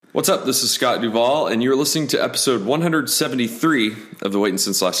What's up? This is Scott Duvall, and you're listening to episode 173 of the Waiting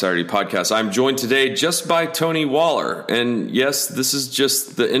Since Last Saturday podcast. I'm joined today just by Tony Waller, and yes, this is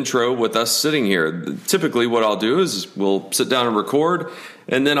just the intro with us sitting here. Typically, what I'll do is we'll sit down and record,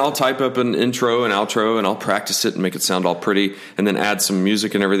 and then I'll type up an intro and outro, and I'll practice it and make it sound all pretty, and then add some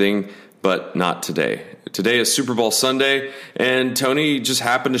music and everything, but not today. Today is Super Bowl Sunday, and Tony just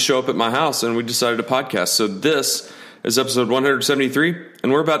happened to show up at my house, and we decided to podcast. So this is episode 173,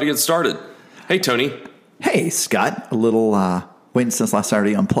 and we're about to get started. Hey, Tony. Hey, Scott. A little Waiting Since Last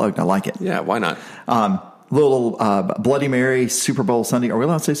Saturday Unplugged. I like it. Yeah, why not? Little Bloody Mary Super Bowl Sunday. Are we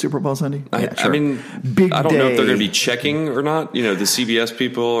allowed to say Super Bowl Sunday? Yeah, sure. I mean, big I don't know if they're going to be checking or not, you know, the CBS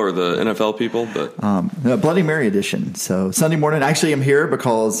people or the NFL people. But Bloody Mary edition. So Sunday morning, actually, I'm here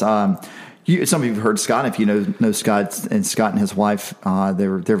because some of you have heard Scott. If you know Scott and his wife,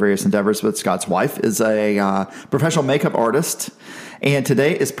 their various endeavors. But Scott's wife is a professional makeup artist, and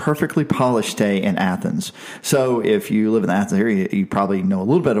today is Perfectly Polished Day in Athens. So if you live in the Athens area, you probably know a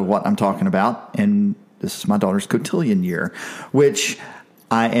little bit of what I'm talking about. And this is my daughter's cotillion year, which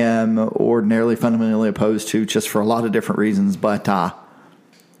I am ordinarily fundamentally opposed to, just for a lot of different reasons. But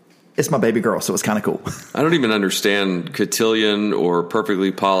it's my baby girl, so it's kind of cool. I don't even understand cotillion or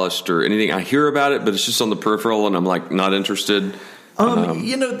perfectly polished or anything. I hear about it, but it's just on the peripheral, and I'm like not interested.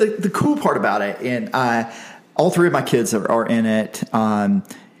 The cool part about it, and all three of my kids are in it.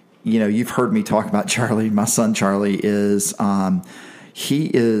 You've heard me talk about Charlie. My son Charlie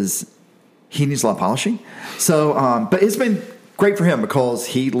he needs a lot of polishing. So, but it's been great for him because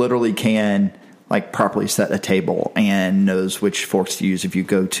he literally can properly set a table and knows which forks to use if you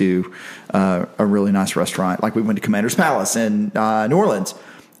go to a really nice restaurant. Like we went to Commander's Palace in New Orleans,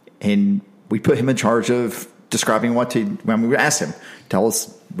 and we put him in charge of describing when we asked him, tell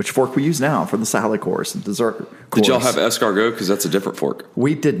us which fork we use now for the salad course and dessert course. Did y'all have escargot? Because that's a different fork.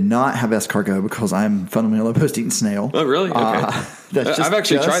 We did not have escargot because I'm fundamentally opposed to eating snail. Oh, really? Okay. I've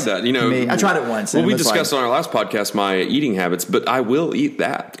actually tried that. I tried it once. Well, we discussed on our last podcast my eating habits, but I will eat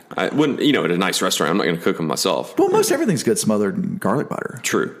that. I wouldn't, at a nice restaurant, I'm not going to cook them myself. Well, most everything's good smothered in garlic butter.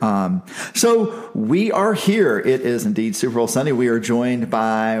 True. So we are here. It is indeed Super Bowl Sunday. We are joined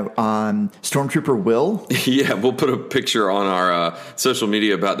by Stormtrooper Will. Yeah, we'll put a picture on our social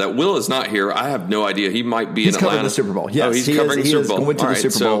media about that. Will is not here. I have no idea. He might be in Atlanta. He's covering the Super Bowl. Yes, he's covering the Super Bowl. He went to the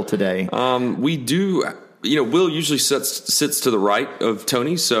Super Bowl today. We do. Will usually sits to the right of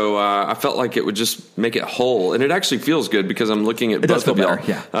Tony, so I felt like it would just make it whole, and it actually feels good because I'm looking at both of y'all.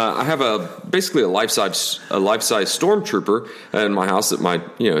 Yeah. I have basically a life size stormtrooper in my house that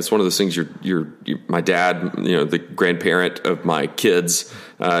it's one of those things. My dad, the grandparent of my kids,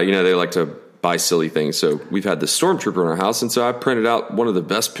 they like to buy silly things. So we've had this stormtrooper in our house, and so I printed out one of the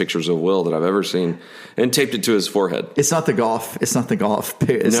best pictures of Will that I've ever seen and taped it to his forehead. It's not the golf. Not the golf.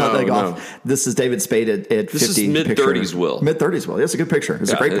 No. This is David Spade at 50. This is mid-30s Will. Mid-30s Will. That's a good picture.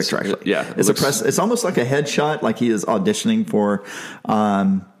 It's a great picture, actually. Yeah. It's almost like a headshot, like he is auditioning for,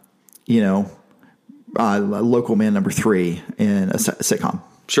 Local Man Number 3 in a sitcom.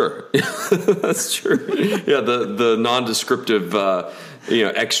 Sure. That's true. Yeah, the non-descriptive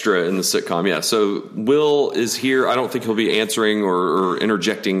extra in the sitcom. Yeah, so Will is here. I don't think he'll be answering or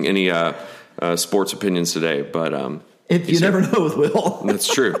interjecting any sports opinions today, but you never know with Will.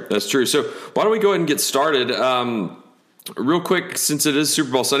 That's true. So why don't we go ahead and get started? Real quick, since it is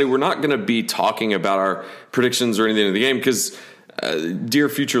Super Bowl Sunday, we're not going to be talking about our predictions or anything of the game because, dear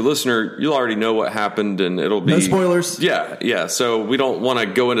future listener, you'll already know what happened, and it'll be no spoilers. Yeah. So we don't want to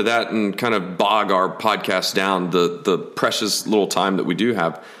go into that and kind of bog our podcast down, the precious little time that we do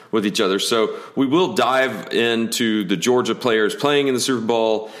have with each other. So we will dive into the Georgia players playing in the Super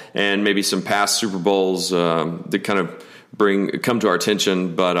Bowl and maybe some past Super Bowls that kind of come to our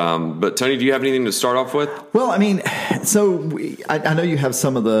attention. But Tony, do you have anything to start off with? Well, I mean, so I know you have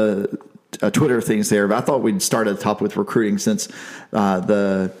some of the Twitter things there, but I thought we'd start at the top with recruiting since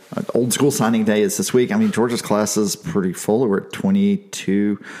the old school signing day is this week. I mean, Georgia's class is pretty full. We're at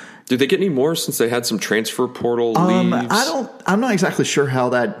 22. Did they get any more since they had some transfer portal leaves? I'm not exactly sure how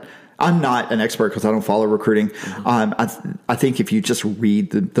that. I'm not an expert because I don't follow recruiting. Mm-hmm. I think if you just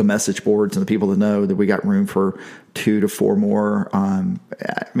read the message boards and the people that know that we got room for 2 to 4 more.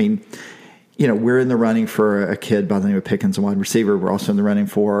 We're in the running for a kid by the name of Pickens, a wide receiver. We're also in the running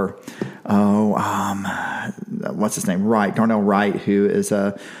for, what's his name? Darnell Wright, who is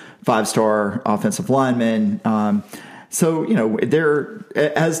a 5-star offensive lineman. So, there,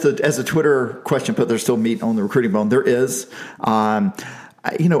 as the Twitter question put, there's still meat on the recruiting bone. There is. I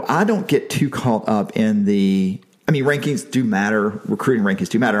don't get too caught up in the I mean, rankings do matter. Recruiting rankings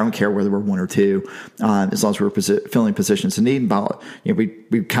do matter. I don't care whether we're 1 or 2, as long as we're filling positions of need.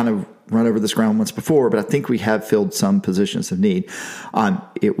 We kind of run over this ground once before, but I think we have filled some positions of need.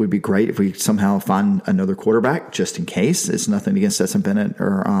 It would be great if we somehow find another quarterback, just in case. It's nothing against Stetson Bennett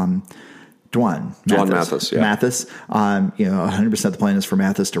or Dwan Mathis. Yeah. Mathis. 100% the plan is for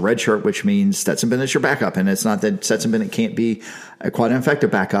Mathis to redshirt, which means Stetson Bennett's your backup. And it's not that Stetson Bennett can't be quite an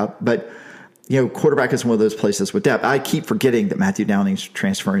effective backup, but quarterback is one of those places with depth. I keep forgetting that Matthew Downing's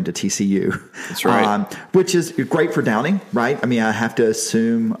transferring to TCU. That's right. Which is great for Downing, right? I mean, I have to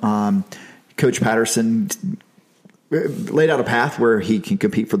assume Coach Patterson laid out a path where he can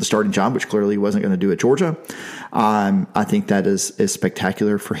compete for the starting job, which clearly he wasn't going to do at Georgia. I think that is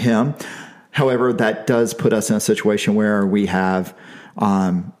spectacular for him. However, that does put us in a situation where we have,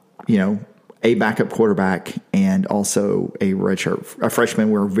 a backup quarterback and also a freshman.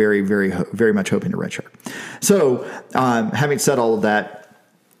 We're very, very, very much hoping to redshirt. So, having said all of that,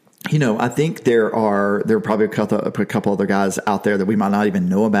 I think there are probably a couple other guys out there that we might not even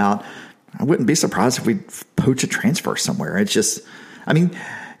know about. I wouldn't be surprised if we poach a transfer somewhere. It's just,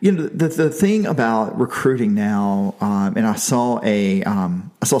 the thing about recruiting now, and I saw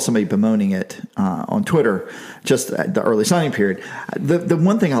somebody bemoaning it on Twitter just at the early signing period. The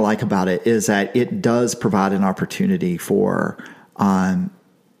one thing I like about it is that it does provide an opportunity for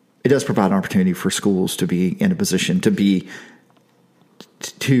schools to be in a position to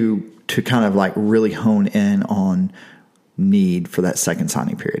kind of like really hone in on need for that second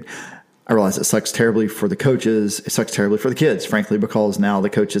signing period. I realize it sucks terribly for the coaches. It sucks terribly for the kids, frankly, because now the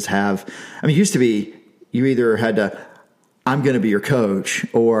coaches it used to be you either had to, I'm going to be your coach,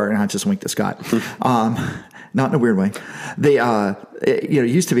 and I just winked at Scott, not in a weird way. It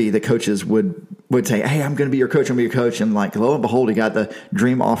used to be the coaches would say, hey, I'm going to be your coach. I'm going to be your coach. And like, lo and behold, he got the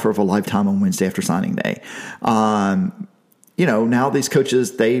dream offer of a lifetime on Wednesday after signing day. Now these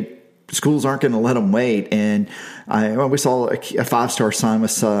coaches, schools aren't going to let them wait. And we saw a 5-star sign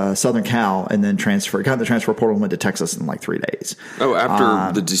with Southern Cal and then got the transfer portal and went to Texas in like 3 days. Oh,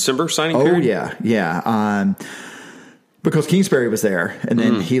 after the December signing period? Oh, yeah. Because Kingsbury was there, and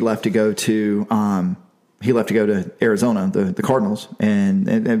then he left to go to Arizona, the Cardinals,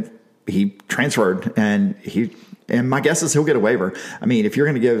 and he transferred, and my guess is he'll get a waiver. I mean, if you're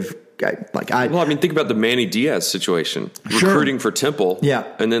going to give think about the Manny Diaz situation, recruiting for Temple,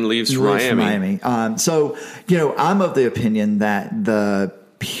 and then leaves for Miami. So I'm of the opinion that the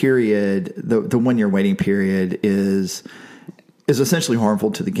period, the 1 year waiting period, is essentially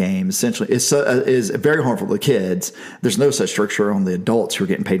harmful to the game. Essentially, is very harmful to the kids. There's no such structure on the adults who are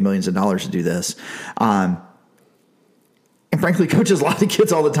getting paid millions of dollars to do this. And frankly, coaches lie to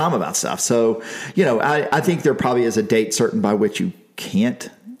kids all the time about stuff. So, I think there probably is a date certain by which you can't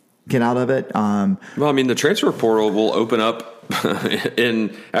get out of it. The transfer portal will open up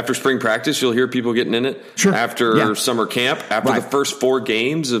after spring practice. You'll hear people getting in it. Sure. After summer camp, after the first 4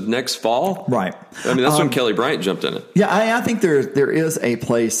 games of next fall. Right. That's when Kelly Bryant jumped in it. Yeah, I think there is a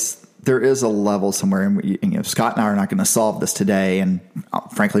place. There is a level somewhere, and Scott and I are not going to solve this today, and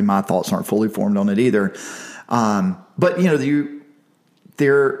frankly, my thoughts aren't fully formed on it either. But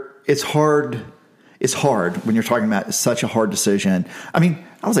it's hard. It's hard when you're talking about such a hard decision. I mean,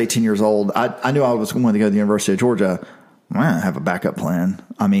 I was 18 years old. I knew I was going to go to the University of Georgia. I didn't have a backup plan.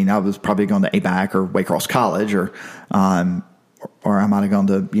 I mean, I was probably going to ABAC or Waycross College, or I might have gone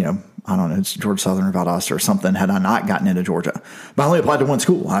to I don't know, it's Georgia Southern or Valdosta or something, had I not gotten into Georgia. But I only applied to one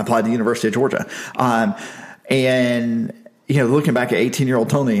school. I applied to the University of Georgia. And looking back at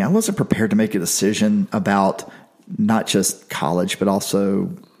 18-year-old Tony, I wasn't prepared to make a decision about not just college, but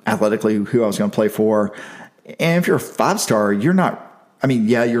also athletically who I was going to play for. And if you're a 5-star, you're not,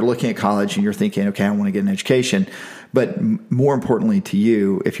 you're looking at college and you're thinking, okay, I want to get an education. But more importantly to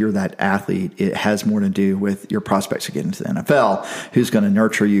you, if you're that athlete, it has more to do with your prospects of getting to the NFL, who's going to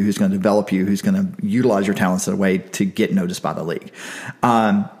nurture you, who's going to develop you, who's going to utilize your talents in a way to get noticed by the league.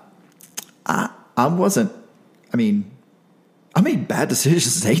 I made bad decisions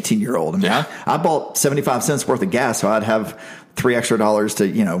as an 18-year-old. I bought 75 cents worth of gas so I'd have $3 extra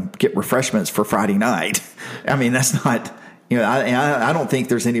to, get refreshments for Friday night. That's not, I don't think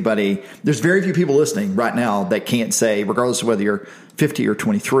there's very few people listening right now that can't say, regardless of whether you're 50 or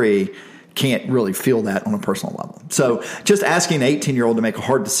 23, can't really feel that on a personal level. So just asking an 18-year-old to make a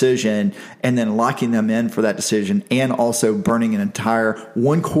hard decision and then locking them in for that decision and also burning an entire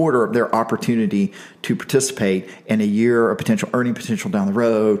 1/4 of their opportunity to participate in a year of potential earning potential down the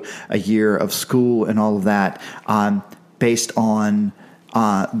road, a year of school and all of that, based on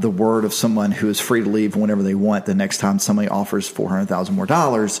the word of someone who is free to leave whenever they want the next time somebody offers $400,000 more.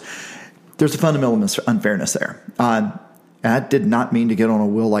 there's a fundamental unfairness there. I did not mean to get on a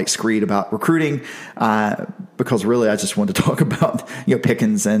Will like screed about recruiting, because really I just wanted to talk about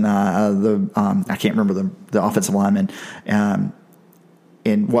Pickens and I can't remember the offensive lineman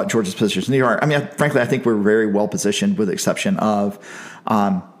and what Georgia's positions are. I mean, frankly, I think we're very well positioned, with the exception of,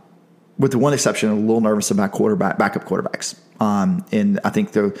 with the one exception, I'm a little nervous about backup quarterbacks. And I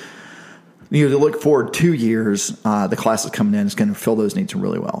think to look forward 2 years, the class that's coming in is going to fill those needs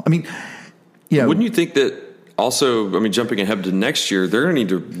really well. I mean, wouldn't you think that? Also, I mean, jumping ahead to next year, they're going to need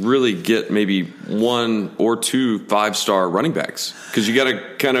to really get maybe 1 or 2 5-star running backs, because you got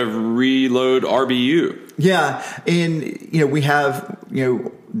to kind of reload RBU. Yeah, and we have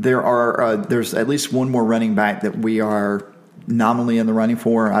there's at least one more running back that we are nominally in the running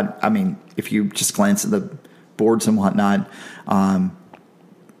for. I mean, if you just glance at the boards and whatnot,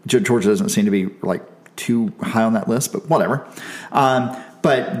 Georgia doesn't seem to be like too high on that list, but whatever.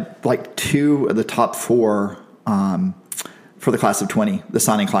 But like 2 of the top 4 for the class of 20, the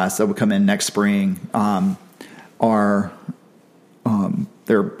signing class that will come in next spring, are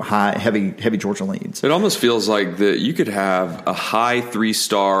they're heavy Georgia leads. It almost feels like that you could have a high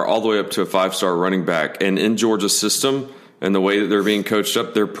 3-star all the way up to a 5-star running back, and in Georgia's system and the way that they're being coached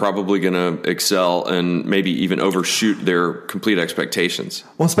up, they're probably going to excel and maybe even overshoot their complete expectations.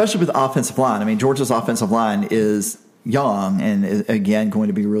 Well, especially with the offensive line. I mean, Georgia's offensive line is young and is, again, going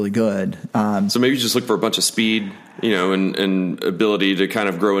to be really good. So maybe just look for a bunch of speed, and ability to kind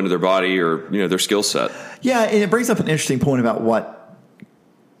of grow into their body or, their skill set. Yeah, and it brings up an interesting point about what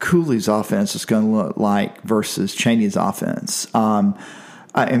Cooley's offense is going to look like versus Chaney's offense.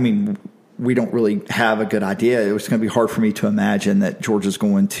 I mean, we don't really have a good idea. It was going to be hard for me to imagine that Georgia's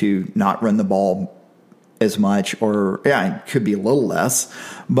going to not run the ball as much, or it could be a little less,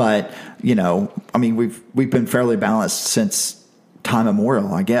 but I mean, we've been fairly balanced since time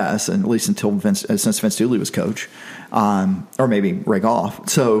immemorial, I guess, and at least since Vince Dooley was coach, or maybe Ray Goff.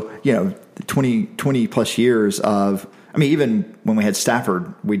 So 20 plus years of, I mean, even when we had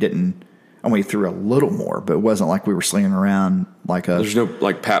Stafford, we threw a little more, but it wasn't like we were slinging around like a. There's no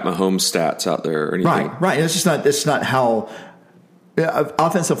like Pat Mahomes stats out there or anything. Right. It's not how.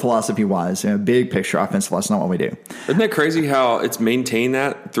 Offensive philosophy wise, big picture offensive philosophy is not what we do. Isn't that crazy how it's maintained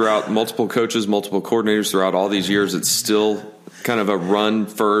that throughout multiple coaches, multiple coordinators throughout all these years? It's still kind of a run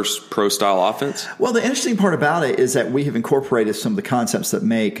first pro style offense. Well, the interesting part about it is that we have incorporated some of the concepts that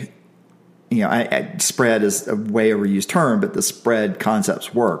make, spread is a way overused term, but the spread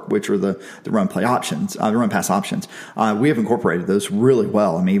concepts work, which are the run play options, the run pass options. We have incorporated those really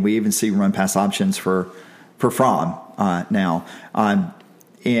well. I mean, we even see run pass options for Fromm now, and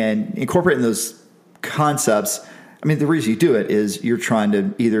incorporating those concepts. I mean, the reason you do it is you're trying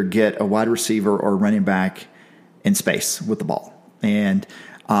to either get a wide receiver or running back in space with the ball. And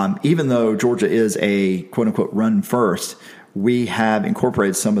even though Georgia is a quote unquote run first, we have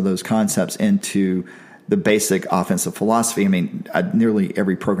incorporated some of those concepts into the basic offensive philosophy. I mean, nearly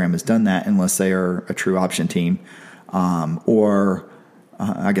every program has done that unless they are a true option team, or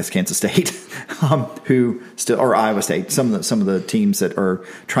I guess Kansas State, who still, or Iowa State, some of the teams that are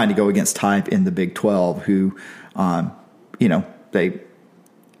trying to go against type in the Big 12, who, the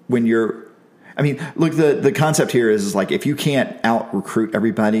concept here is like, if you can't out recruit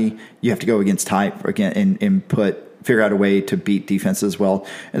everybody, you have to go against type again and figure out a way to beat defenses. Well,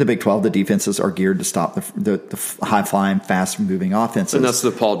 in the Big 12, the defenses are geared to stop the high-flying, fast-moving offenses. And that's the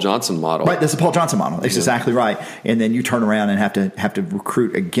Paul Johnson model. Right, that's the Paul Johnson model. That's exactly right. And then you turn around and have to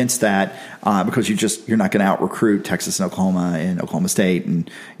recruit against that, because you're not going to out-recruit Texas and Oklahoma State. And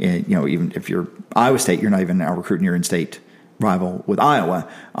even if you're Iowa State, you're not even out-recruiting your in-state rival with Iowa.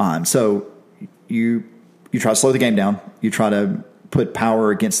 So you try to slow the game down. You try to put power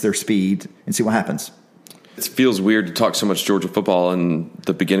against their speed and see what happens. It feels weird to talk so much Georgia football in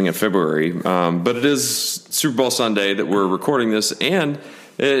the beginning of February, but it is Super Bowl Sunday that we're recording this, and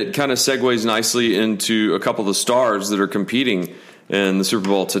it kind of segues nicely into a couple of the stars that are competing in the Super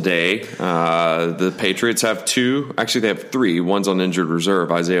Bowl today. The Patriots have 2. Actually, they have 3. One's on injured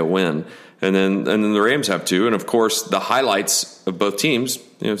reserve, Isaiah Wynn, and then the Rams have 2. And, of course, the highlights of both teams,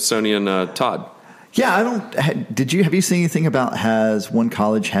 Sony and Todd. Yeah, have you seen anything about, has one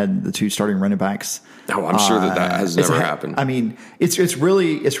college had the 2 starting running backs? No, I'm sure that has never happened. I mean, it's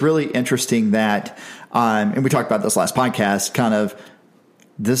really interesting that, and we talked about this last podcast, kind of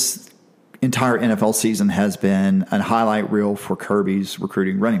this entire NFL season has been a highlight reel for Kirby's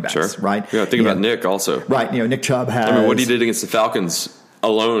recruiting running backs, sure. Right? Yeah, think about Nick also. Right, Nick Chubb has. I mean, what he did against the Falcons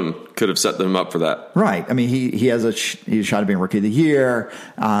alone could have set them up for that. Right. I mean, he has he's shot at being rookie of the year.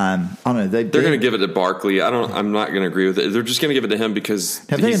 I don't know. They're going to give it to Barkley. I'm not going to agree with it. They're just going to give it to him because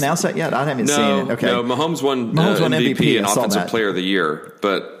have they announced that yet? I haven't seen it. Okay. No, Mahomes won MVP and Offensive Player of the Year.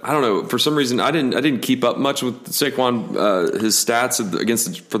 But I don't know. For some reason, I didn't keep up much with Saquon, his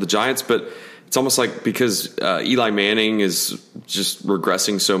stats for the Giants. But it's almost like because Eli Manning is just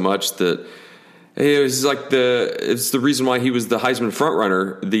regressing so much that. It's the reason why he was the Heisman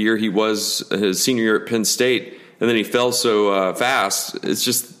frontrunner the year he was his senior year at Penn State, and then he fell so fast. It's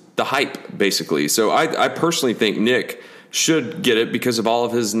just the hype, basically. So I personally think Nick should get it because of all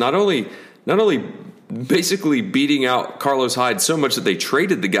of his not only basically beating out Carlos Hyde so much that they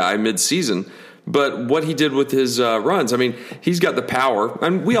traded the guy mid-season, but what he did with his runs. I mean, he's got the power,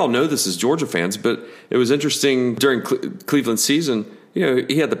 and we all know this as Georgia fans, but it was interesting during Cleveland's season.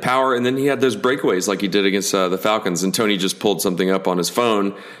 He had the power, and then he had those breakaways like he did against the Falcons, and Tony just pulled something up on his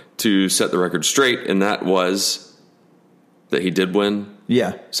phone to set the record straight, and that was that he did win.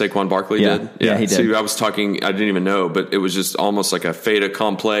 Yeah. Saquon Barkley did? Yeah, he did. See, I was talking, I didn't even know, but it was just almost like a fait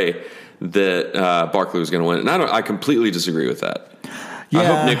accompli that Barkley was going to win. And I completely disagree with that. Yeah, I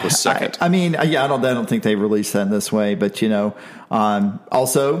hope Nick was second. I don't think they released that in this way, but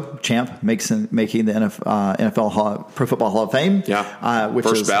also Champ making the NFL Pro Football Hall of Fame. Yeah, which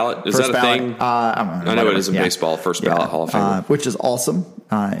first is ballot. Is that a thing? I know it is in baseball. First ballot Hall of Fame, which is awesome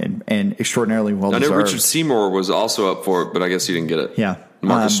and extraordinarily well deserved. I know Richard Seymour was also up for it, but I guess he didn't get it. Yeah,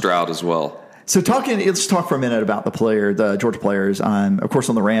 Marcus Stroud as well. So let's talk for a minute about the Georgia players. Of course,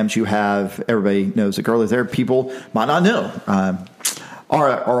 on the Rams, you have everybody knows that Gurley's there. People might not know.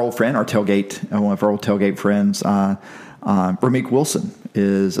 Our old friend, one of our old tailgate friends, Ramik Wilson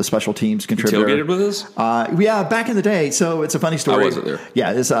is a special teams contributor. He tailgated with us? Yeah, back in the day. So it's a funny story. I wasn't there.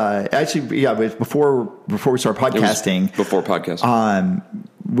 Yeah, it's actually it was before we started podcasting. Before podcasting.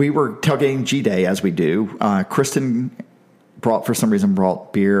 We were tailgating G-Day as we do. Kristen for some reason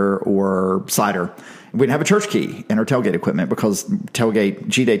brought beer or cider. We didn't have a church key in our tailgate equipment because G-Day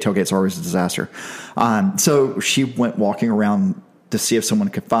tailgates are always a disaster. So she went walking around to see if someone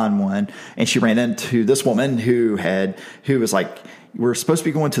could find one, and she ran into this woman who was like, "We're supposed to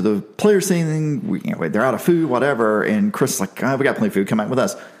be going to the players thing. They're out of food, whatever." And Chris is like, "We got plenty of food. Come out with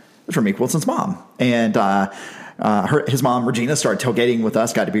us." It's Ramik Wilson's mom, and his mom Regina started tailgating with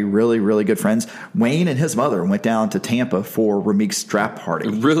us. Got to be really, really good friends. Wayne and his mother went down to Tampa for Ramik's draft party.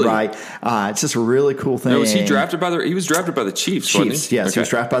 Really, right? It's just a really cool thing. No, was he drafted by he was drafted by the Chiefs? Wasn't he? Yes, okay. He was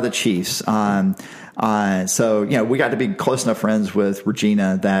drafted by the Chiefs. So we got to be close enough friends with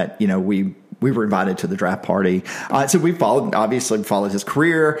Regina that we were invited to the draft party. So we followed his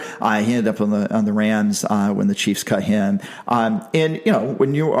career. He ended up on the Rams when the Chiefs cut him. And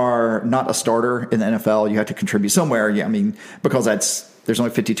when you are not a starter in the NFL, you have to contribute somewhere. Yeah, I mean, because there's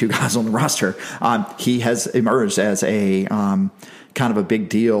only 52 guys on the roster. He has emerged as a kind of a big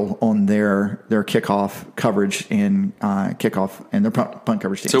deal on their kickoff coverage and kickoff and their punt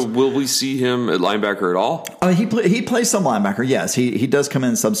coverage teams. So will we see him at linebacker at all? He plays some linebacker. Yes, he does come in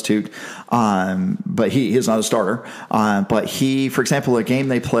and substitute, but he is not a starter. But for example, a game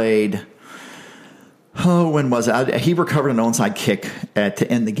they played. When was it? He recovered an onside kick to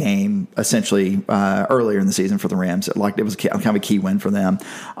end the game, essentially earlier in the season for the Rams. It was kind of a key win for them.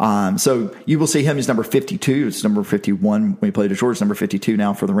 So you will see him. He's number 52. It's number 51 when he played at Georgia. It's number 52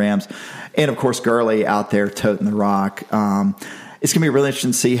 now for the Rams. And of course, Gurley out there toting the rock. It's going to be really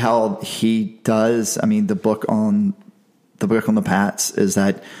interesting to see how he does. I mean, the book on the Pats is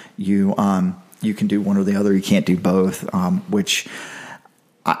that you can do one or the other. You can't do both, which.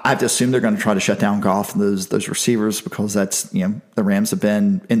 I have to assume they're going to try to shut down Goff and those receivers because that's, the Rams have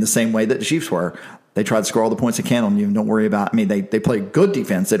been in the same way that the Chiefs were. They try to score all the points they can on you. Don't worry about, they play good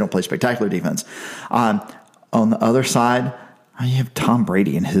defense. They don't play spectacular defense. On the other side, you have Tom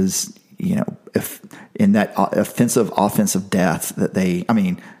Brady and his, in that offensive death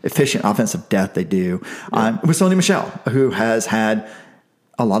efficient offensive death they do. With Sony Michel, who has had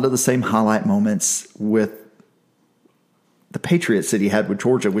a lot of the same highlight moments with the Patriots that he had with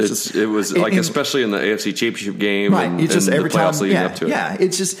Georgia, especially in the AFC Championship game, right? It's just every time leading up to it. Yeah,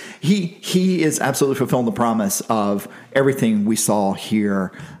 it's just he is absolutely fulfilling the promise of everything we saw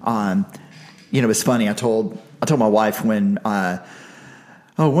here. It's funny. I told my wife when one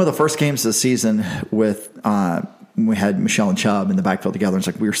of the first games of the season with when we had Michelle and Chubb in the backfield together. It's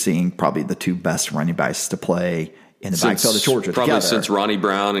like we were seeing probably the two best running backs to play in the backfield of Georgia probably together. Since Ronnie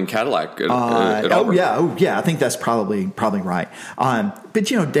Brown and Cadillac at Auburn. I think that's probably right. But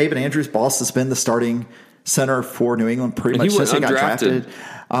David Andrews, boss, has been the starting center for New England pretty And much he went since he got undrafted.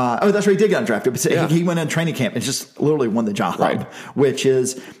 drafted. That's right. He did get undrafted, but Yeah. he went in training camp and just literally won the job, Right. which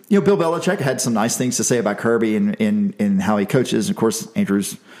is, Bill Belichick had some nice things to say about Kirby and how he coaches. Of course,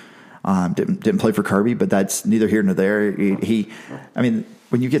 Andrews didn't play for Kirby, but that's neither here nor there.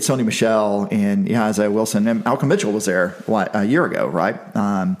 When you get Sony Michel and Isaiah Wilson, and Malcolm Mitchell was there a year ago, right?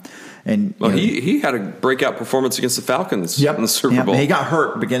 He had a breakout performance against the Falcons in the Super Bowl. He got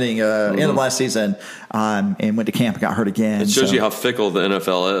hurt beginning end of last season, and went to camp and got hurt again. It shows you how fickle the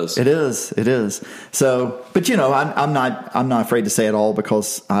NFL is. It is. So, but I'm not afraid to say it all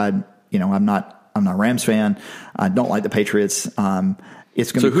because I'm not a Rams fan. I don't like the Patriots.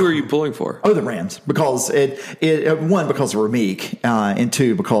 It's going. So who are you pulling for? Oh, the Rams, because one, because of Ramik, and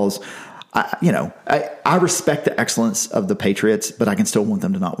two, because I respect the excellence of the Patriots, but I can still want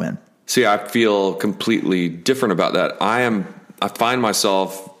them to not win. See, I feel completely different about that. I find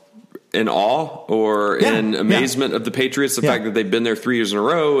myself in awe or in amazement of the Patriots. The fact that they've been there 3 years in a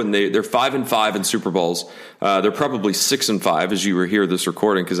row and they're 5-5 in Super Bowls. They're probably 6-5 as you were here this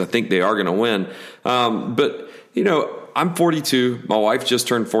recording, because I think they are going to win. But I'm 42. My wife just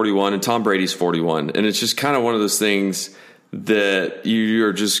turned 41, and Tom Brady's 41, and it's just kind of one of those things that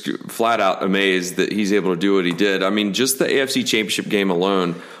you're just flat out amazed that he's able to do what he did. I mean, just the AFC Championship game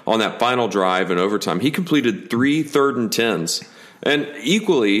alone, on that final drive in overtime, he completed 3 3rd and 10s. And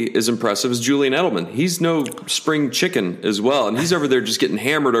equally as impressive as Julian Edelman. He's no spring chicken as well, and he's over there just getting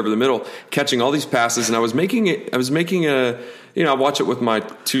hammered over the middle, catching all these passes. And I watch it with my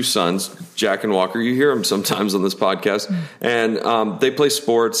 2 sons, Jack and Walker. You hear them sometimes on this podcast, and they play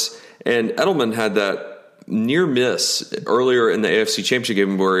sports. And Edelman had that near miss earlier in the AFC Championship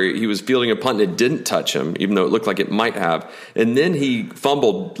game where he was fielding a punt and it didn't touch him, even though it looked like it might have. And then he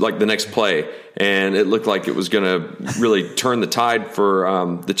fumbled like the next play, and it looked like it was going to really turn the tide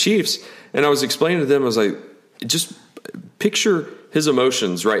for the Chiefs. And I was explaining to them, I was like, just picture his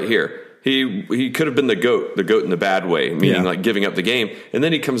emotions right here. He could have been the goat in the bad way, meaning like giving up the game. And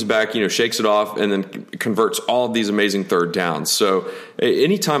then he comes back, shakes it off, and then converts all of these amazing 3rd downs. So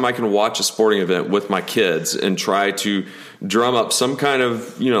anytime I can watch a sporting event with my kids and try to drum up some kind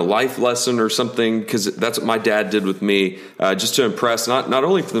of, life lesson or something, because that's what my dad did with me, just to impress, not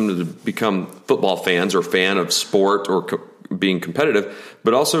only for them to become football fans or fan of sport or being competitive,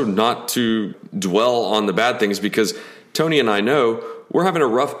 but also not to dwell on the bad things, because Tony and I know we're having a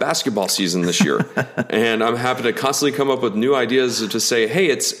rough basketball season this year, and I'm happy to constantly come up with new ideas to say, hey,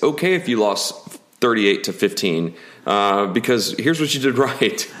 it's okay if you lost 38-15, because here's what you did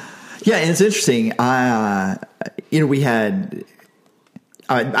right. Yeah, and it's interesting. I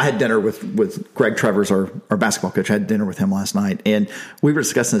had dinner with Greg Travers, our basketball coach. I had dinner with him last night, and we were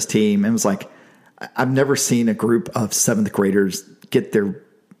discussing this team, and it was like, I've never seen a group of 7th graders get their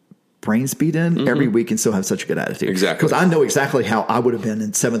brains beat in every week and still have such a good attitude. Exactly. Because I know exactly how I would have been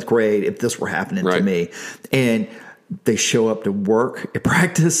in 7th grade if this were happening to me. And they show up to work at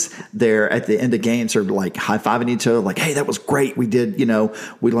practice. They're at the end of games, they're like high-fiving each other, like, hey, that was great. We did,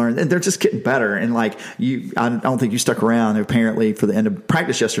 we learned. And they're just getting better. And like I don't think you stuck around apparently for the end of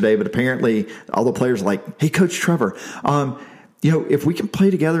practice yesterday, but apparently all the players are like, hey, Coach Trevor, if we can play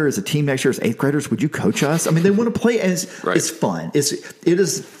together as a team next year as 8th graders, would you coach us? I mean, they want to play, and it's fun. It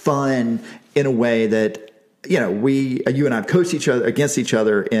is fun in a way that, you and I have coached each other against each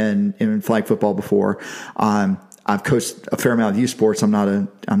other in flag football before. I've coached a fair amount of youth sports. I'm not a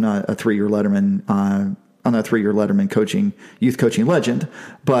 3-year Letterman. I'm not a 3-year Letterman youth coaching legend,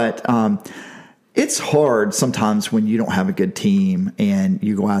 but it's hard sometimes when you don't have a good team and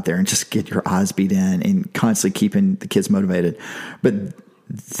you go out there and just get your eyes beat in and constantly keeping the kids motivated. But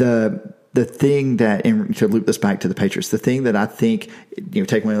the thing that, and to loop this back to the Patriots, the thing that I think,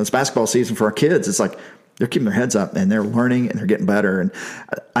 taking away this basketball season for our kids, is like they're keeping their heads up and they're learning and they're getting better. And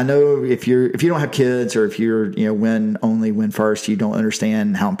I know if you don't have kids, or if you're, win first, you don't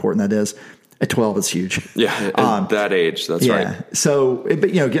understand how important that is. At 12, it's huge. Yeah, at that age, that's right. So,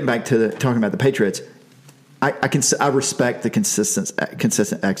 but getting back to talking about the Patriots, I respect the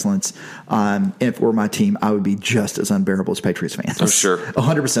consistent excellence. If it were my team, I would be just as unbearable as Patriots fans. Oh, sure,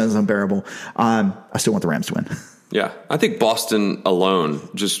 100% as unbearable. I still want the Rams to win. Yeah, I think Boston alone,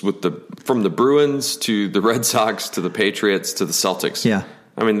 just from the Bruins to the Red Sox to the Patriots to the Celtics. Yeah,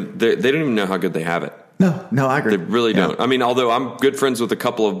 I mean they don't even know how good they have it. No, I agree. They really don't. I mean, although I'm good friends with a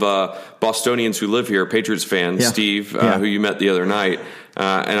couple of Bostonians who live here, Patriots fans, Steve, who you met the other night,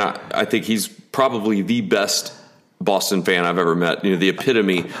 and I think he's probably the best Boston fan I've ever met. The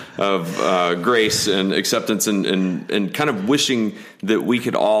epitome of grace and acceptance, and kind of wishing that we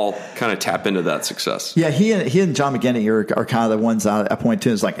could all kind of tap into that success. Yeah, he and John McGinney are kind of the ones I point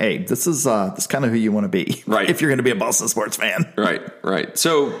to. Is like, hey, this is kind of who you want to be, right? If you're going to be a Boston sports fan, right.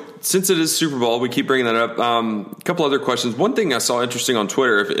 So since it is Super Bowl, we keep bringing that up. A couple other questions. One thing I saw interesting on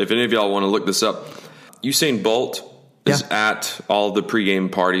Twitter, if any of y'all want to look this up, Usain Bolt is at all the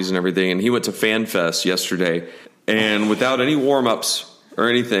pregame parties and everything, and he went to FanFest yesterday. And without any warm-ups or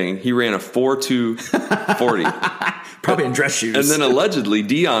anything, he ran a 4.240. Probably in dress shoes. And then allegedly,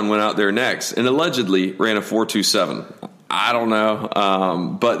 Dion went out there next and allegedly ran a 4.27. I don't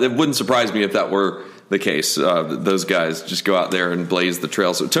know. But it wouldn't surprise me if that were the case. Those guys just go out there and blaze the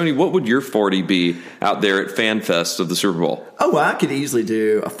trail. So, Tony, what would your 40 be out there at FanFest of the Super Bowl? Oh, well, I could easily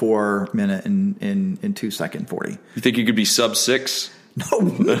do a 4-minute and 2-second 40. You think you could be sub 6? No.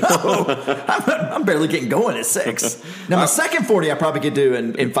 I'm barely getting going at 6. Now, my second 40 I probably could do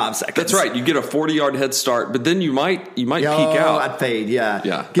in 5 seconds. That's right. You get a 40-yard head start, but then you might peek out. I'd fade, yeah.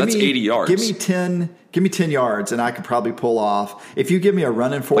 Yeah, that's 80 yards. Give me 10 yards, and I could probably pull off. If you give me a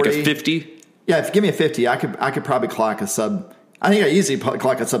running 40. Like a 50? Yeah, if you give me a 50, I could probably clock a sub. I think I easily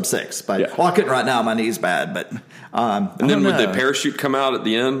clock a sub 6, but I couldn't right now. My knee's bad, but and then would the parachute come out at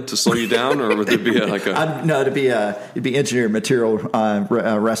the end to slow you down, or would there be it'd be engineered material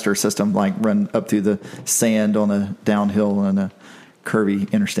arrestor system, like run up through the sand on a downhill on a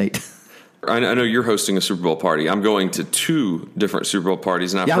curvy interstate. I know you're hosting a Super Bowl party. I'm going to 2 different Super Bowl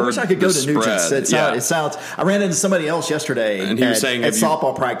parties, and I've heard I wish I could go to Nugent's. It sounds. I ran into somebody else yesterday, and he was saying at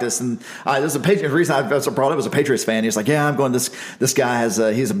softball practice, and there's a Patriots. The reason I brought up was a Patriots fan. He's like, "Yeah, I'm going." This guy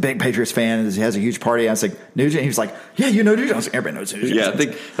he's a big Patriots fan, and he has a huge party. I was like, "Nugent." He was like, "Yeah, you know Nugent." I was like, "Everybody knows Nugent." Yeah, I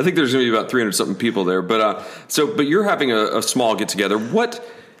think there's going to be about 300 something people there, but you're having a small get together. What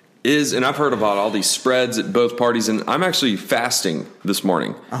is, and I've heard about all these spreads at both parties, and I'm actually fasting this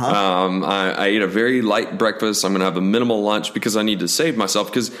morning. I ate a very light breakfast. I'm going to have a minimal lunch because I need to save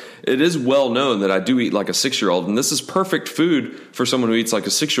myself, because it is well known that I do eat like a 6-year-old, and this is perfect food for someone who eats like a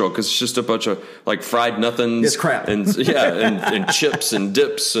 6-year-old, because it's just a bunch of like fried nothings. It's crap. And and chips and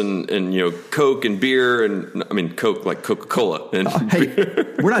dips and Coke and beer, and I mean Coke like Coca-Cola. And hey,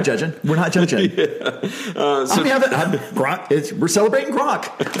 we're not judging. We're not judging. Yeah. Gronk. We're celebrating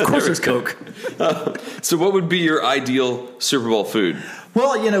Gronk. Of course there's Coke. So what would be your ideal Super Bowl food?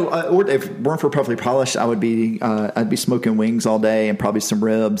 Well, if it weren't for Perfectly Polished, I'd be smoking wings all day and probably some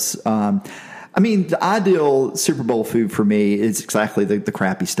ribs. The ideal Super Bowl food for me is exactly the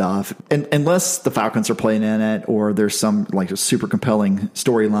crappy stuff. And unless the Falcons are playing in it or there's some like a super compelling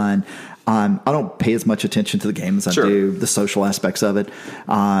storyline, I don't pay as much attention to the game as I do the social aspects of it.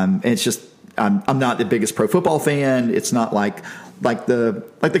 It's just I'm not the biggest pro football fan. It's not like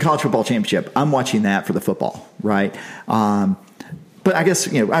the college football championship. I'm watching that for the football, right? But I guess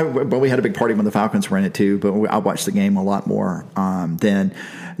we had a big party when the Falcons were in it too. But I watched the game a lot more than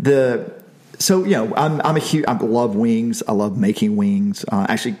the. So I love wings. I love making wings.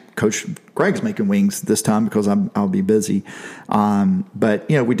 Actually, Coach Greg's making wings this time because I'll be busy. But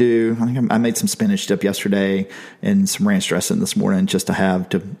we do. I think I made some spinach dip yesterday and some ranch dressing this morning just to have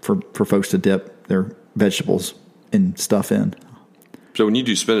for folks to dip their vegetables and stuff in. So when you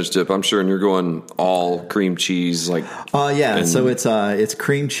do spinach dip, I'm sure, and you're going all cream cheese, like So it's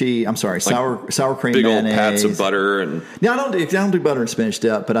cream cheese. I'm sorry, sour cream, big mayonnaise, old pats of butter, and I don't do butter and spinach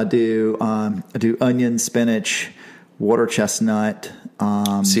dip, but I do onion, spinach, water chestnut.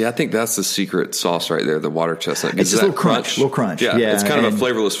 See, I think that's the secret sauce right there, the water chestnut. It's just a little crunch. Yeah, it's kind of a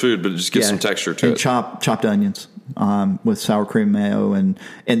flavorless food, but it just gives some texture to it. Chopped onions with sour cream mayo, and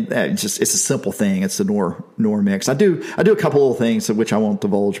it's a simple thing. It's the Knorr mix. I do a couple little things which I won't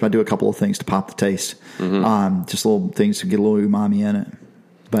divulge, but I do a couple of things to pop the taste. Just little things to get a little umami in it.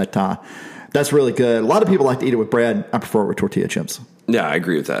 But that's really good. A lot of people like to eat it with bread. I prefer it with tortilla chips. Yeah, I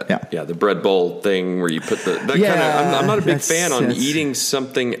agree with that. Yeah, the bread bowl thing where you put I'm not a big fan on eating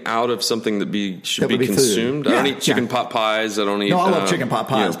something out of something that should be consumed. I don't eat chicken pot pies. I don't eat. No, I love chicken pot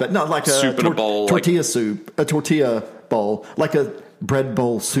pies, but not like soup in a bowl, tortilla soup, a tortilla bowl, like a bread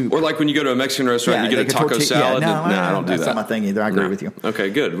bowl soup. Or like when you go to a Mexican restaurant and you get a taco salad. Yeah, I don't do that. That's not my thing either. I agree with you. Okay,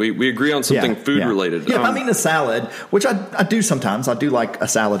 good. We agree on something food related. Yeah, I mean a salad, which I do sometimes. I do like a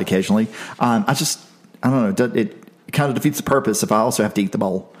salad occasionally. I don't know. It kind of defeats the purpose if I also have to eat the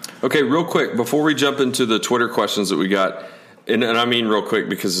bowl. Okay, real quick, before we jump into the Twitter questions that we got, and I mean real quick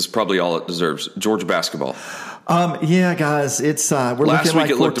because it's probably all it deserves, Georgia basketball. Guys, it's we're last looking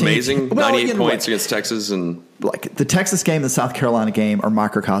week. It 14. looked amazing. 98 points what? Against Texas, and like the Texas game, the South Carolina game are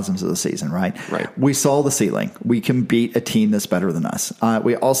microcosms of the season, right? Right. We saw the ceiling. We can beat a team that's better than us.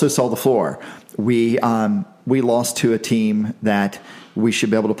 We also saw the floor. We we lost to a team that we should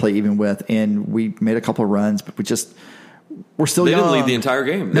be able to play even with, and we made a couple of runs, but we're still young. They didn't lead the entire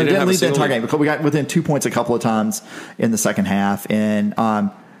game. They didn't lead the entire game because we got within 2 points a couple of times in the second half, and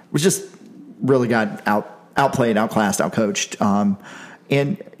we just really got outplayed, outclassed, outcoached.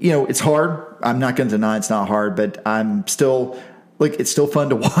 And it's hard. I'm not going to deny it's not hard, but I'm still it's still fun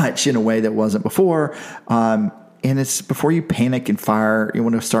to watch in a way that wasn't before. And it's before you panic and fire. You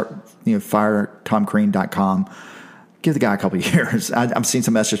want to start, fire TomCrean.com. Give the guy a couple of years. I'm seeing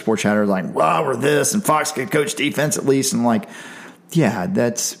some Esther Sports chatter like, wow, we're this, and Fox could coach defense at least. And I'm like, yeah,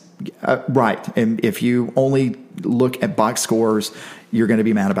 that's right. And if you only look at box scores, you're going to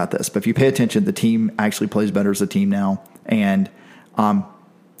be mad about this. But if you pay attention, the team actually plays better as a team now. And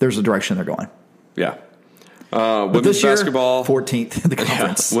there's a direction they're going. Yeah. Women's basketball. 14th in the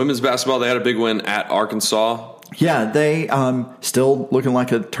conference. Yeah. Women's basketball, they had a big win at Arkansas. Yeah, they still looking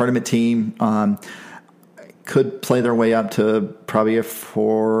like a tournament team. Could play their way up to probably a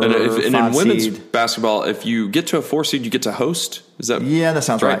 4 and or 5 and in women's seed. Basketball, if you get to a 4 seed, you get to host. Is that? Yeah, that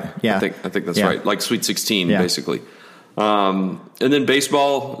sounds right. Yeah, I think that's right. Like Sweet 16, basically. And then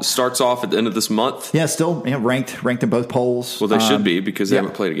baseball starts off at the end of this month. Yeah, still ranked in both polls. Well, they should be because they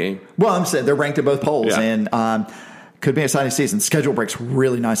haven't played a game. Well, I'm saying they're ranked in both polls, and could be an exciting season. Schedule breaks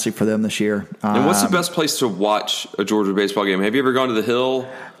really nicely for them this year. And what's the best place to watch a Georgia baseball game? Have you ever gone to the Hill?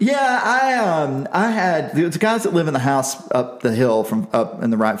 Yeah, I had the guys that live in the house up the hill from up in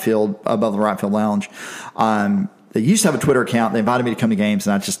the right field above the right field lounge. They used to have a Twitter account. They invited me to come to games,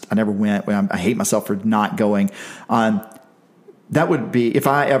 and I never went. I hate myself for not going. That would be, if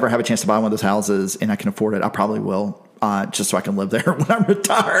I ever have a chance to buy one of those houses and I can afford it, I probably will. Just so I can live there when I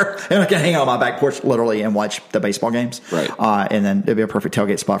retire, and I can hang out on my back porch literally and watch the baseball games. Right. And then it'd be a perfect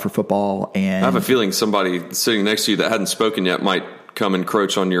tailgate spot for football. And I have a feeling somebody sitting next to you that hadn't spoken yet might come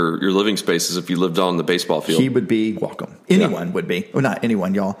encroach on your living spaces if you lived on the baseball field. He would be welcome. Anyone would be. Well, not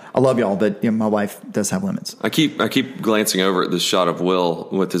anyone, y'all. I love y'all, but my wife does have limits. I keep glancing over at this shot of Will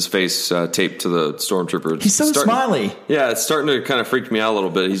with his face taped to the stormtrooper. He's so smiley. Yeah, it's starting to kind of freak me out a little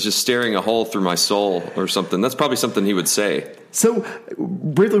bit. He's just staring a hole through my soul or something. That's probably something he would say. So,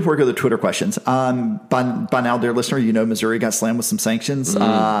 briefly before we go to the Twitter questions, by now, dear listener, Missouri got slammed with some sanctions.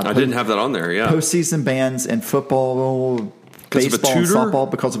 I didn't have that on there, Postseason bans in football, baseball, and softball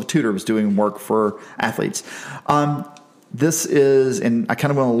because of a tutor was doing work for athletes. This is, and I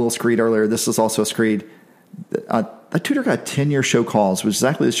kind of went on a little screed earlier, this is also a screed. A tutor got 10-year show calls, which is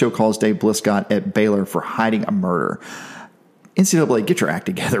exactly the show calls Dave Bliss got at Baylor for hiding a murder. NCAA, get your act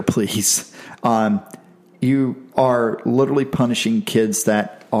together, please. You are literally punishing kids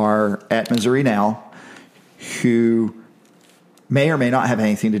that are at Missouri now who may or may not have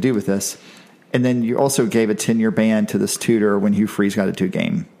anything to do with this. And then you also gave a 10-year ban to this tutor when Hugh Freeze got a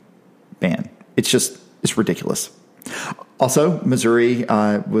 2-game ban. It's ridiculous. Also, Missouri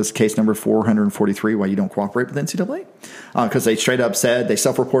was case number 443 why you don't cooperate with the NCAA. Because they straight up said, they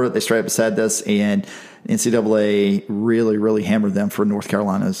self-reported, they straight up said this, and NCAA really, really hammered them for North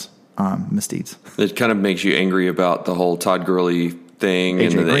Carolina's misdeeds. It kind of makes you angry about the whole Todd Gurley thing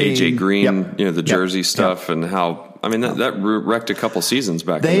and the AJ Green, the jersey stuff, and how, that wrecked a couple seasons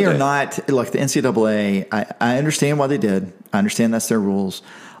back in the day. They are not, like the NCAA, I understand why they did. I understand that's their rules.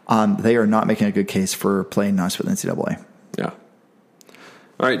 They are not making a good case for playing nice with NCAA. Yeah.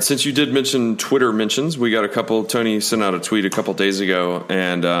 All right, since you did mention Twitter mentions, we got a couple. Tony sent out a tweet a couple days ago,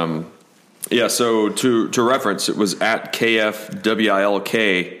 and so to reference, it was at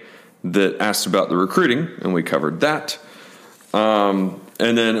KFWILK that asked about the recruiting, and we covered that. And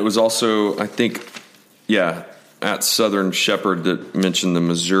then it was also, I think, at Southern Shepherd that mentioned the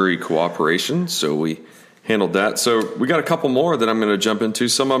Missouri cooperation, so we handled that. So we got a couple more that I'm going to jump into.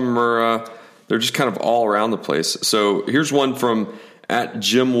 Some of them are they're just kind of all around the place. So here's one from at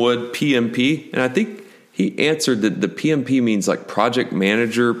Jim Wood PMP, and I think he answered that the PMP means like project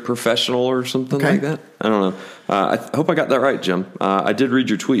manager professional or something like that. I don't know. I hope I got that right, Jim. I did read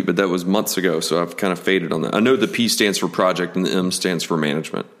your tweet, but that was months ago, so I've kind of faded on that. I know the P stands for project and the M stands for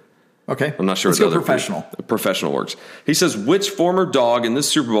management. Okay. I'm not sure. Let's go professional. Professional works. He says, which former dog in this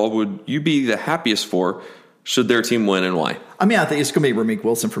Super Bowl would you be the happiest for should their team win, and why? I think it's going to be Ramik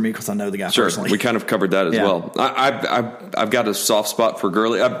Wilson for me because I know the guy personally. We kind of covered that as well. I've got a soft spot for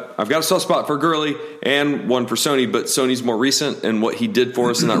Gurley. I've got a soft spot for Gurley and one for Sony, but Sony's more recent, and what he did for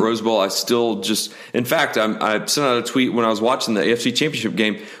us in that Rose Bowl, I still just – in fact, I sent out a tweet when I was watching the AFC Championship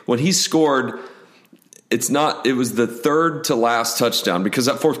game. When he scored – it was the third to last touchdown because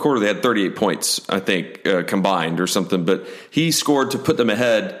that fourth quarter they had 38 points, I think, combined or something. But he scored to put them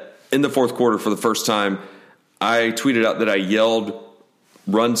ahead in the fourth quarter for the first time. I tweeted out that I yelled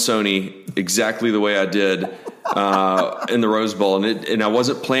run Sony exactly the way I did in the Rose Bowl, and I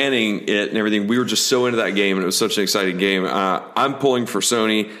wasn't planning it and everything. We were just so into that game, and it was such an exciting game. I'm pulling for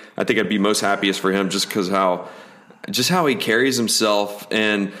Sony. I think I'd be most happiest for him just because how he carries himself,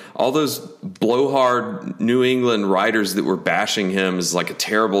 and all those blowhard New England writers that were bashing him as like a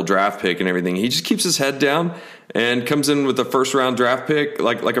terrible draft pick and everything. He just keeps his head down and comes in with a first round draft pick.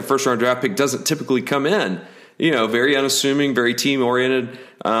 Like a first round draft pick doesn't typically come in. Very unassuming, very team oriented,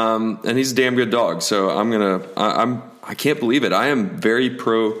 and he's a damn good dog. So I can't believe it. I am very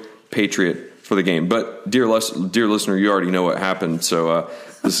pro Patriot for the game. But dear listener, you already know what happened. So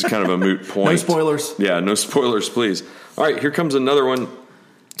this is kind of a moot point. No spoilers. Yeah, no spoilers, please. All right, here comes another one.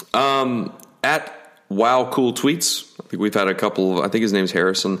 At Wow Cool Tweets, I think we've had a couple. I think his name's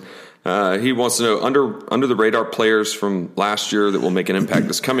Harrison. He wants to know under the radar players from last year that will make an impact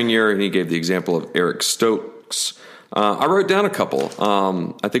this coming year, and he gave the example of Eric Stokes. I wrote down a couple.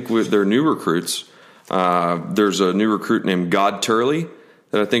 I think they're new recruits. There's a new recruit named God Turley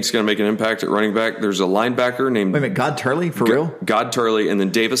that I think is going to make an impact at running back. There's a linebacker named... Wait a minute, God Turley? For real? God Turley, and then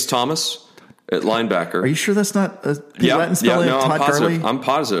Davis Thomas at linebacker. Are you sure that's not a Latin spelling of Todd Turley? I'm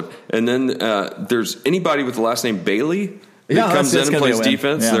positive. And then there's anybody with the last name Bailey that comes in and plays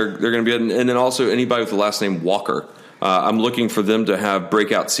defense. Yeah. They're going to be... And then also anybody with the last name Walker. I'm looking for them to have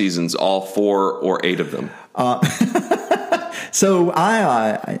breakout seasons, all 4 or 8 of them. So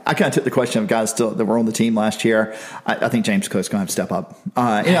I kind of took the question of guys that were on the team last year. I think James Cook's going to have to step up,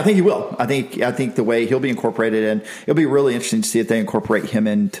 and I think he will. I think the way he'll be incorporated in, it'll be really interesting to see if they incorporate him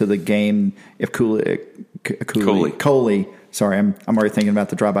into the game. If Coley. Sorry, I'm already thinking about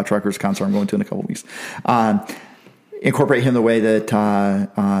the drive-by truckers concert I'm going to in a couple of weeks. Incorporate him the way that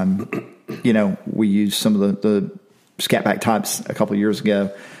we use some of the scat back types a couple of years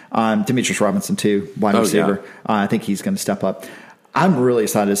ago. Demetrius Robinson too, wide receiver. Yeah. I think he's going to step up. I'm really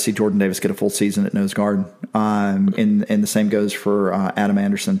excited to see Jordan Davis get a full season at nose guard. And the same goes for Adam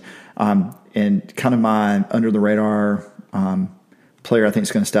Anderson. And kind of my under the radar player I think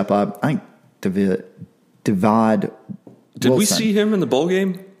is going to step up. I think Divad. Did we see him in the bowl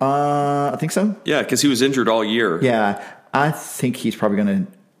game? I think so. Yeah, because he was injured all year. Yeah, I think he's probably going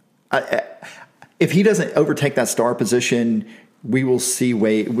to. If he doesn't overtake that star position, we will see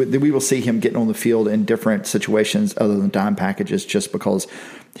him getting on the field in different situations other than dime packages, just because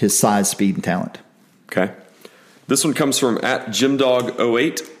his size, speed, and talent. Okay, this one comes from at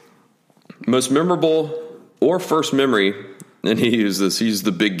JimDog08. Most memorable or first memory, and he used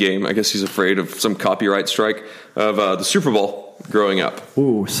the big game. I guess he's afraid of some copyright strike of the Super Bowl growing up.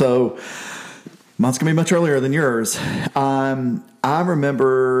 Ooh, so mine's going to be much earlier than yours. I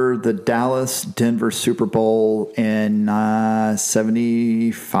remember the Dallas-Denver Super Bowl in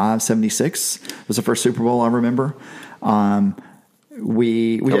 75, 76. It was the first Super Bowl I remember. I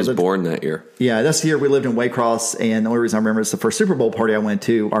was born that year. Yeah, that's the year we lived in Waycross, and the only reason I remember is the first Super Bowl party I went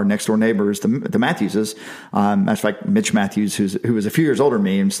to. Our next door neighbors, the Matthewses. Matter of fact, Mitch Matthews, who was a few years older than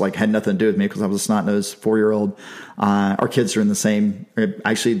me, and had nothing to do with me because I was a snot-nosed 4-year-old. Our kids are in the same.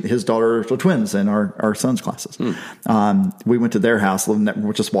 Actually, his daughters were twins in our son's classes. We went to their house,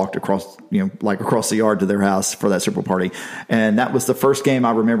 we just walked across, across the yard to their house for that Super Bowl party, and that was the first game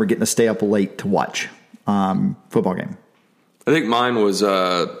I remember getting to stay up late to watch. Football game. I think mine was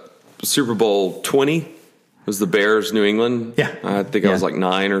Super Bowl 20. It was the Bears, New England. Yeah. I think I was like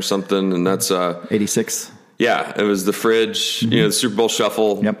 9 or something, and that's 86. Yeah, it was the fridge, the Super Bowl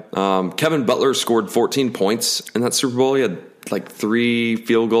shuffle. Yep. Kevin Butler scored 14 points in that Super Bowl. He had like 3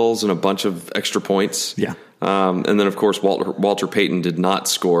 field goals and a bunch of extra points. Yeah. And then, of course, Walter Payton did not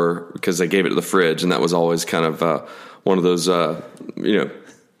score because they gave it to the fridge, and that was always kind of one of those, I don't know.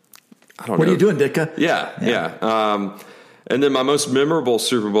 What are you doing, Ditka? Yeah. And then my most memorable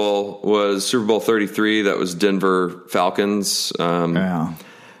Super Bowl was Super Bowl 33. That was Denver Falcons. It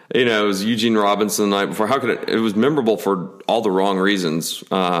was Eugene Robinson the night before. How could it was memorable for all the wrong reasons.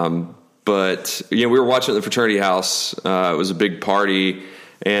 But we were watching at the fraternity house. It was a big party.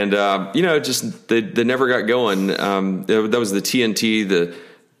 And, just they never got going. That was the TNT, the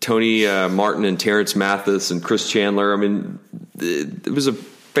Tony Martin and Terrence Mathis and Chris Chandler. I mean, it was a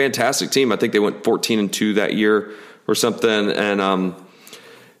fantastic team. I think they went 14-2 that year or something. And,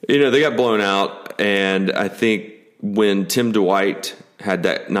 they got blown out. And I think when Tim Dwight had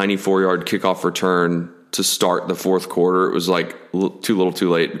that 94-yard kickoff return to start the fourth quarter, it was like too little too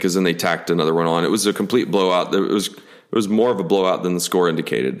late, because then they tacked another one on. It was a complete blowout. It was more of a blowout than the score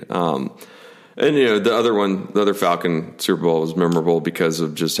indicated. And, the other Falcon Super Bowl was memorable because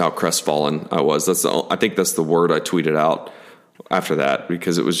of just how crestfallen I was. I think that's the word I tweeted out after that,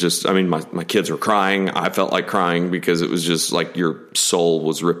 because it was just, I mean, my kids were crying. I felt like crying because it was just like your soul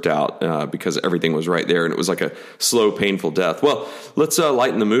was ripped out because everything was right there. And it was like a slow, painful death. Well, let's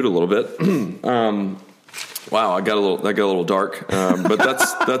lighten the mood a little bit. Wow, I got a little dark, but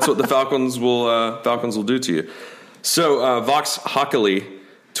that's what the Falcons will do to you. So Vox Hockley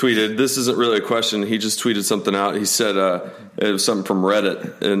tweeted, this isn't really a question. He just tweeted something out. He said it was something from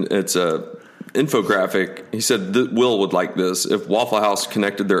Reddit, and it's a infographic. He said Will would like this. If Waffle House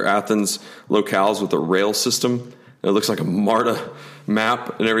connected their Athens locales with a rail system, it looks like a MARTA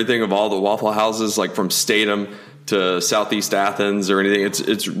map and everything of all the Waffle Houses, like from Statham to Southeast Athens or anything.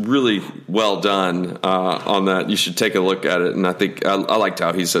 It's really well done on that. You should take a look at it. And I think I liked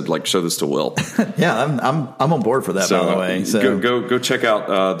how he said, like, show this to Will. Yeah, I'm on board for that, by the way. So go check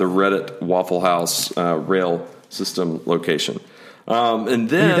out the Reddit Waffle House rail system location. And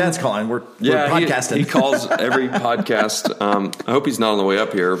then your dad's calling. We're podcasting. He calls every podcast. I hope he's not on the way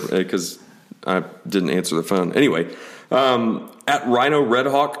up here because I didn't answer the phone. Anyway, at Rhino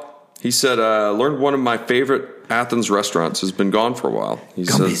Redhawk, he said, learned one of my favorite Athens restaurants has been gone for a while. He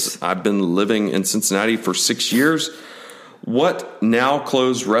says, I've been living in Cincinnati for 6 years. What now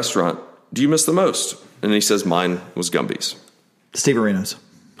closed restaurant do you miss the most? And he says, mine was Gumby's. Steve Areno's.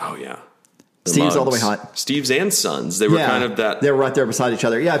 Oh, yeah. Steve's all the way hot. Steve's and Sons. They were kind of that. They were right there beside each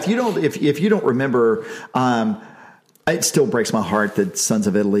other. Yeah. If you don't remember, it still breaks my heart that Sons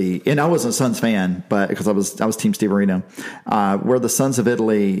of Italy, and I wasn't a Sons fan, but because I was Team Steve Areno, where the Sons of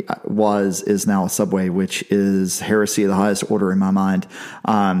Italy is now a Subway, which is heresy of the highest order in my mind.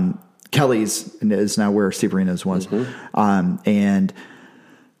 Kelly's is now where Steve Areno's was, and.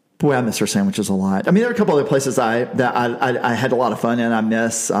 Boy, I miss her sandwiches a lot. I mean, there are a couple other places I had a lot of fun in. I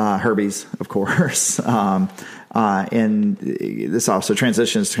miss Herbie's, of course. And this also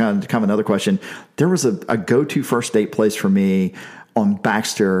transitions to kind of another question. There was a go-to first date place for me on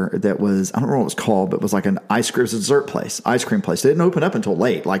Baxter that was, I don't know what it was called, but it was like an ice cream place. It didn't open up until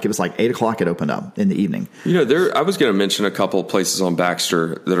late. Like it was like 8 o'clock it opened up in the evening. You know, I was going to mention a couple of places on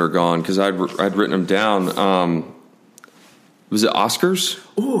Baxter that are gone because I'd written them down. Was it Oscars?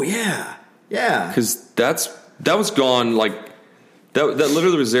 Oh, yeah. Yeah. Because that was gone, like, that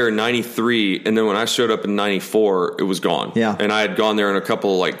literally was there in 93, and then when I showed up in 94, it was gone. Yeah. And I had gone there on a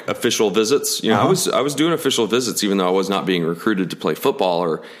couple, like, official visits. You know, I was doing official visits, even though I was not being recruited to play football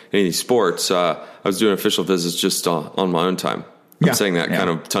or any of these sports. I was doing official visits just on my own time. I'm saying that kind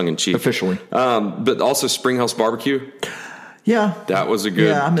of tongue-in-cheek. Officially. But also Springhouse Barbecue. Yeah. That was a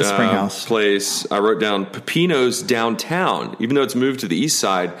good I miss Springhouse. place. I wrote down Pepino's downtown. Even though it's moved to the east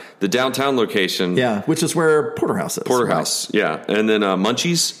side, the downtown location. Yeah, which is where Porterhouse is. Porterhouse, right? Yeah. And then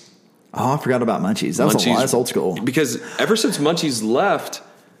Munchies. Oh, I forgot about Munchies. That's old school. Because ever since Munchies left,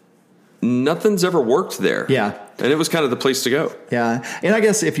 nothing's ever worked there. Yeah. And it was kind of the place to go. Yeah. And I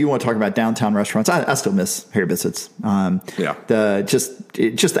guess if you want to talk about downtown restaurants, I still miss Harry Biscuits. Just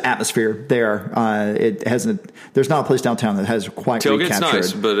the atmosphere there. There's not a place downtown that has quite Tailgate's recaptured.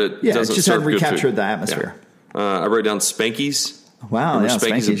 Nice, but it doesn't just serve haven't good recaptured food. the atmosphere. Yeah. I wrote down Spanky's. Wow. Remember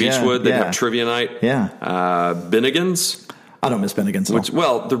Spanky's at Beechwood? They'd have trivia night. Yeah. Bennigan's. I don't miss Bennigan's.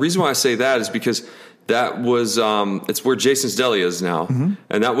 Well, the reason why I say that is because that was it's where Jason's Deli is now,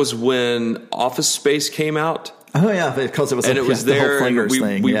 and that was when Office Space came out. Oh yeah, because it was there. The whole Flingers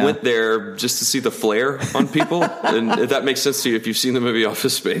thing. We went there just to see the flare on people, and if that makes sense to you if you've seen the movie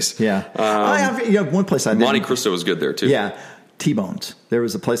Office Space. Yeah, one place I did. Monte Cristo was good there too. Yeah, T-Bones. There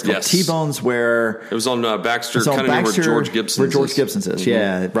was a place called T-Bones where it was on Baxter, kind of near where George Gibson's is.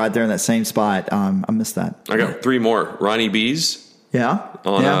 Yeah, right there in that same spot. I missed that. I got 3 more. Ronnie B's. Yeah.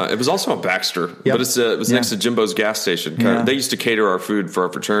 It was also on Baxter, but it was next to Jimbo's gas station. They used to cater our food for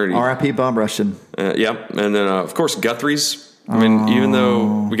our fraternity. R.I.P. Bob Rushton. And then, of course, Guthrie's. I mean, even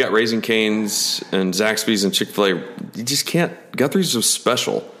though we got Raising Cane's and Zaxby's and Chick-fil-A, you just can't. Guthrie's was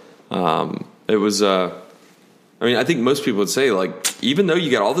special. It was, I think most people would say, like, even though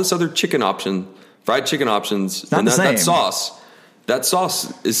you got all this other fried chicken options, and that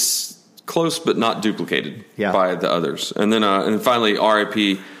sauce is close but not duplicated by the others. And then and finally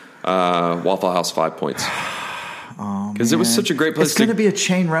RIP Waffle House 5 Points. Because it was such a great place. It's going to be a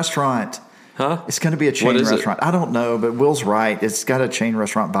chain restaurant. Huh? It's going to be a chain restaurant. I don't know, but Will's right. It's got a chain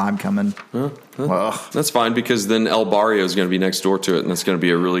restaurant vibe coming. That's fine because then El Barrio is going to be next door to it, and it's going to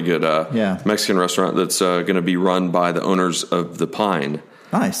be a really good Mexican restaurant that's going to be run by the owners of The Pine.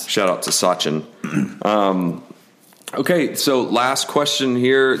 Nice. Shout out to Sachin. Okay, so last question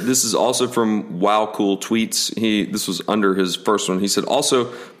here. This is also from Wow Cool Tweets. This was under his first one. He said,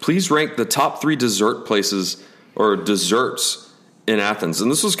 also, please rank the top 3 dessert places or desserts in Athens.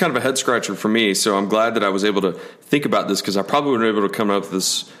 And this was kind of a head scratcher for me. So I'm glad that I was able to think about this because I probably wouldn't be able to come up with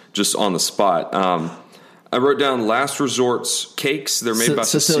this just on the spot. I wrote down Last Resort's cakes. They're made by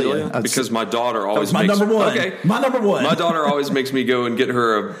Cecilia because my daughter always makes number one. Okay, my number one. My daughter always makes me go and get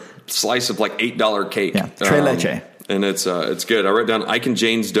her a slice of like $8 cake. Yeah, tres leche. And it's good. I wrote down Ike and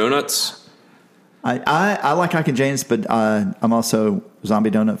Jane's Donuts. I like Ike and Jane's, but I'm also a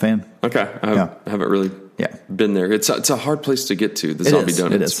Zombie Donut fan. Okay, I haven't really been there. It's a hard place to get to, the Zombie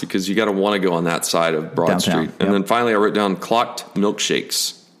Donuts, because you got to want to go on that side of Broad Downtown. Street. And then finally I wrote down Clocked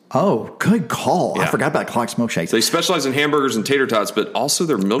Milkshakes. Oh, good call. Yeah. I forgot about Clock's Milkshakes. They specialize in hamburgers and tater tots, but also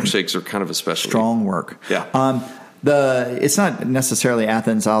their milkshakes are kind of a specialty. Strong work. Yeah. It's not necessarily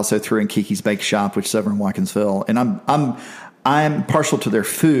Athens. I also threw in Kiki's Bake Shop, which is over in Watkinsville, and I'm partial to their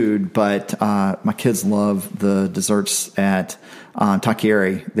food, but my kids love the desserts at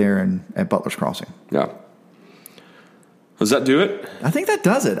Takieri there at Butler's Crossing. Yeah. Does that do it? I think that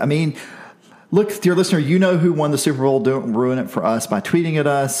does it. I mean, look, dear listener, you know who won the Super Bowl. Don't ruin it for us by tweeting at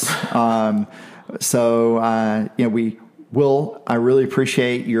us. I really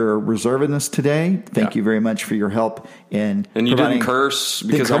appreciate your reservedness today. Thank you very much for your help in. And you didn't curse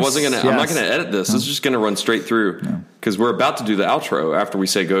because I wasn't going to. I'm not going to edit this. It's just going to run straight through because we're about to do the outro after we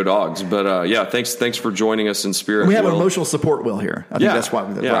say "Go Dogs." But thanks for joining us in spirit. We have an emotional support wheel here. I think that's why.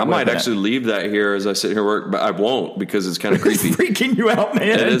 I might actually leave that here as I sit here work, but I won't because it's kind of creepy. It's freaking you out, man.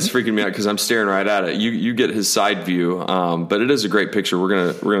 It is freaking me out because I'm staring right at it. You get his side view, but it is a great picture.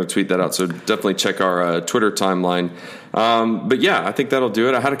 We're gonna tweet that out. So definitely check our Twitter timeline. But yeah, I think that'll do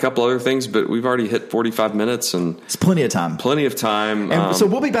it. I had a couple other things, but we've already hit 45 minutes and it's plenty of time. And so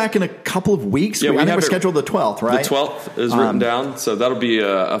we'll be back in a couple of weeks. Yeah, I think we're scheduled the 12th, right? The 12th is written down. So that'll be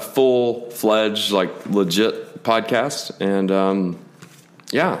a full-fledged, like legit podcast. And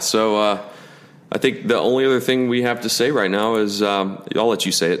so I think the only other thing we have to say right now is I'll let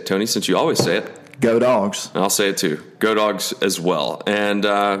you say it, Tony, since you always say it. Go Dogs. And I'll say it too. Go Dogs as well. And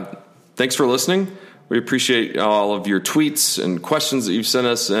thanks for listening. We appreciate all of your tweets and questions that you've sent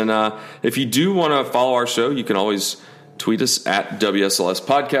us. And if you do want to follow our show, you can always tweet us at WSLS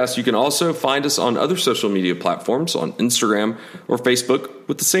Podcast. You can also find us on other social media platforms on Instagram or Facebook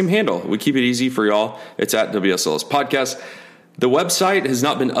with the same handle. We keep it easy for y'all. It's at WSLS Podcast. The website has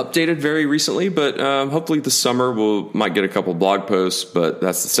not been updated very recently, but hopefully this summer might get a couple blog posts, but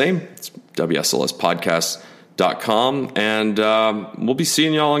that's the same. It's WSLSpodcast.com. And we'll be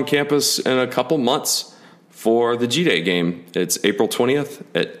seeing y'all on campus in a couple months for the G-Day game. It's April 20th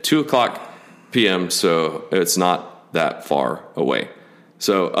at 2:00 p.m., so it's not that far away.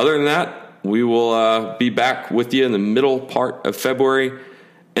 So other than that, we will be back with you in the middle part of February.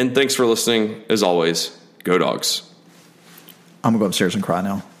 And thanks for listening. As always, go Dogs. I'm going to go upstairs and cry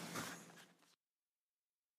now.